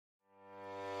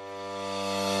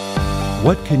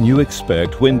What can you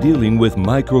expect when dealing with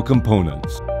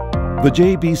micro-components? The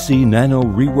JBC Nano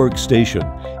Rework Station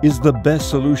is the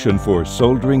best solution for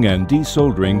soldering and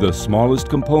desoldering the smallest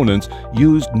components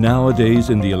used nowadays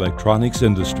in the electronics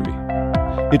industry.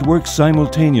 It works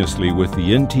simultaneously with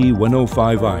the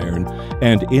NT115 iron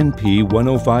and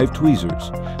NP105 tweezers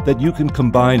that you can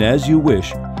combine as you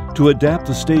wish to adapt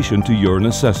the station to your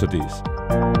necessities.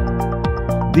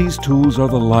 These tools are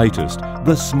the lightest,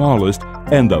 the smallest,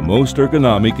 and the most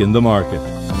ergonomic in the market.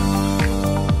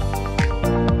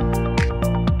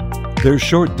 Their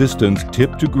short distance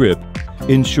tip to grip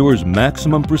ensures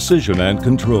maximum precision and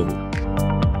control.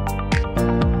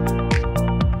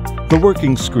 The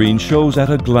working screen shows at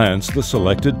a glance the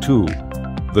selected tool,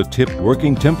 the tip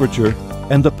working temperature,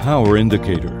 and the power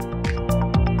indicator.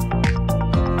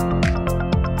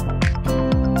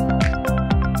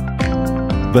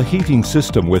 The heating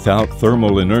system without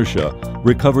thermal inertia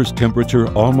recovers temperature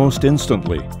almost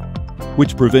instantly,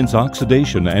 which prevents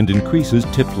oxidation and increases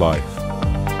tip life.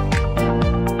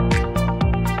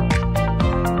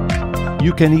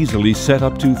 You can easily set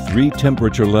up to 3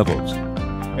 temperature levels,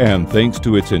 and thanks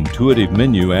to its intuitive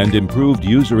menu and improved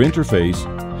user interface,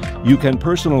 you can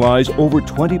personalize over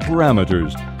 20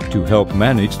 parameters to help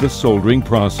manage the soldering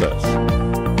process.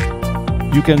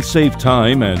 You can save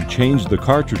time and change the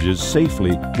cartridges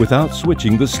safely without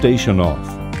switching the station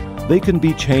off. They can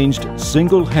be changed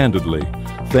single-handedly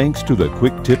thanks to the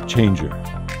quick tip changer.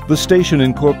 The station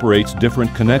incorporates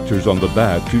different connectors on the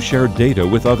back to share data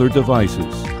with other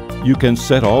devices. You can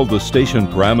set all the station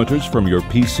parameters from your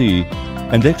PC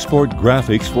and export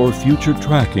graphics for future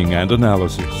tracking and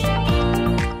analysis.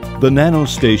 The Nano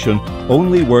Station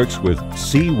only works with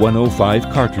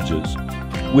C105 cartridges,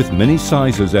 with many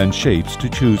sizes and shapes to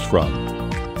choose from.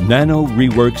 Nano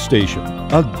Rework Station,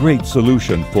 a great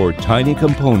solution for tiny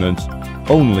components,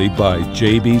 only by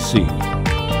JBC.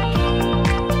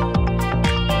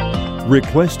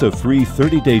 Request a free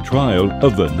 30-day trial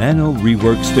of the Nano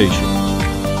Rework Station.